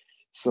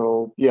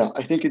 So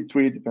I think it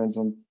really depends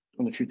on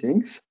a few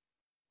things,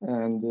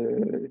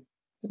 and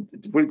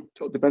it really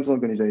depends on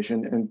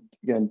organization. And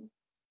again,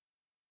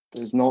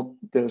 there's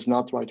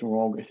not right or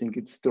wrong. I think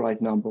it's the right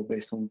number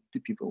based on the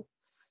people.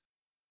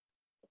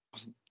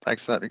 Awesome.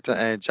 Thanks for that, Victor.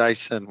 And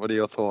Jason, what are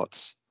your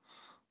thoughts?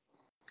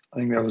 I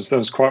think that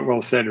was quite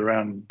well said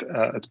around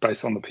it's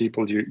based on the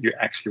people you're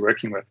actually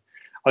working with.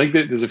 I think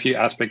that there's a few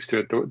aspects to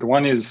it. The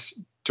one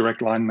is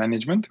direct line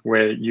management,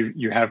 where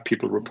you have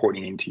people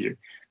reporting into you.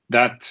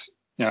 That,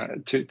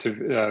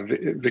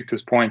 to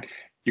Victor's point,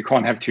 you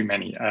can't have too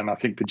many. And I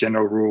think the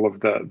general rule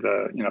of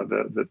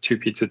the 2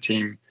 pizza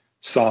team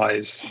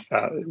size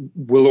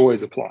will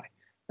always apply.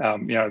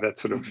 That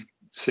sort of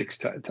 6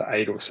 to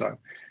 8 or so.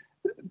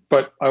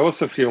 But I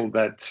also feel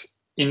that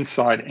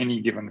inside any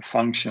given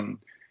function,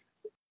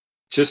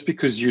 just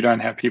because you don't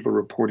have people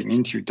reporting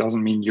into you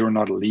doesn't mean you're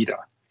not a leader.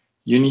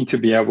 You need to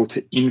be able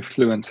to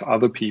influence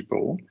other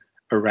people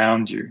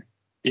around you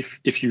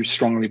if you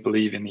strongly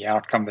believe in the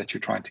outcome that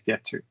you're trying to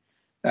get to,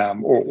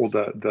 or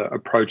the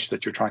approach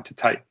that you're trying to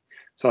take.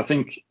 So I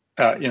think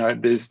I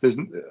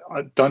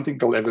don't think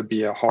there'll ever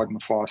be a hard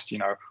and fast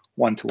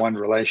one-to-one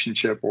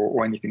relationship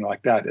or anything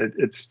like that.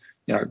 It's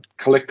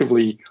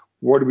collectively,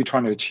 what are we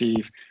trying to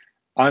achieve?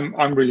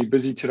 I'm really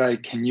busy today.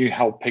 Can you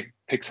help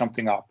pick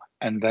something up?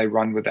 And they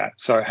run with that.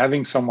 So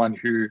having someone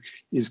who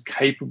is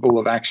capable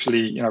of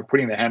actually,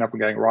 putting their hand up and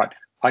going, right,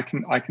 I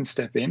can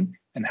step in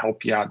and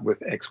help you out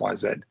with X, Y,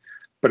 Z.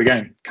 But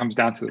again, it comes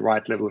down to the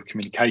right level of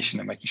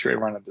communication and making sure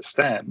everyone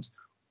understands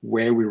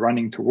where we're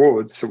running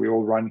towards, so we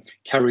all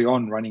carry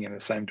on running in the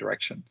same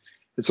direction.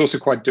 It's also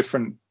quite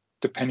different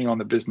depending on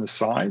the business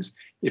size.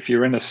 If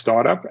you're in a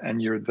startup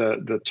and you're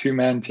the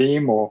 2-man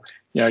team, or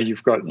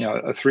you've got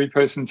a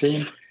 3-person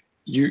team,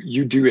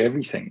 you do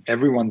everything.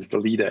 Everyone's the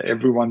leader.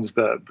 Everyone's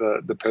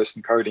the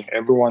person coding.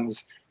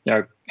 Everyone's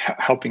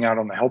helping out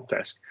on the help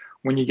desk.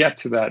 when you get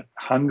to that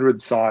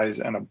 100 size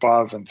and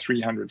above and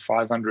 300,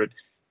 500,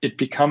 it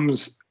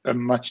becomes a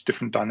much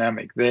different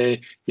dynamic. There,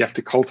 you have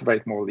to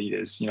cultivate more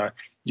leaders.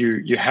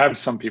 You have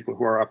some people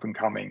who are up and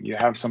coming. You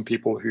have some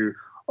people who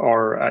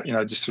are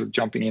just sort of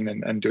jumping in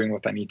and doing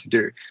what they need to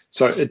do.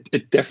 So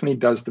it definitely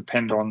does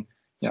depend on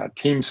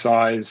team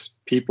size,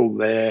 people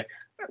there,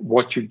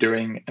 what you're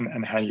doing,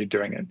 and how you're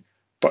doing it.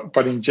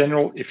 But in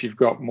general, if you've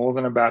got more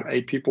than about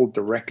 8 people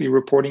directly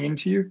reporting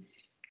into you,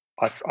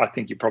 I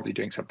think you're probably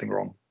doing something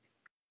wrong.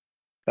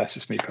 That's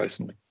just me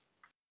personally.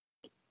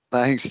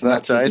 Thanks for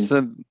that,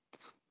 Jason.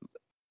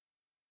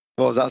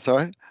 What was that,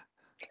 sorry?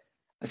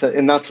 I said,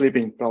 and not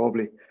sleeping,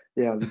 probably.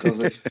 Yeah, because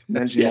like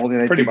managing more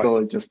than 8 people,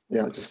 it's just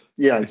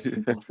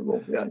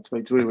impossible. Yeah, it's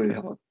really, really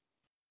hard.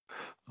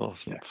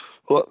 Awesome. Yeah.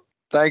 Well,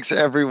 thanks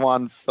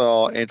everyone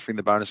for answering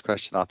the bonus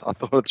question. I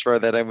thought I'd throw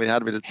that in. We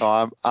had a bit of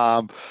time.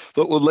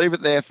 Look, we'll leave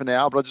it there for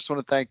now, but I just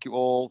want to thank you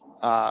all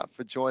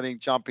for joining,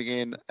 jumping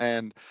in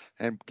and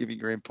giving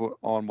your input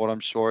on what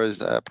I'm sure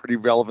is a pretty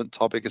relevant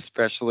topic,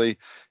 especially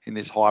in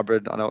this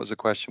hybrid. I know it was a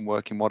question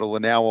working model,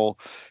 and now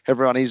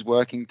everyone is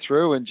working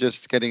through and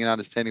just getting an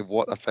understanding of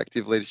what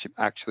effective leadership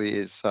actually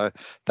is. So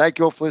thank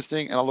you all for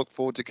listening, and I look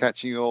forward to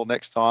catching you all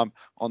next time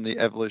on the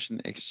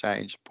Evolution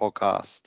Exchange podcast.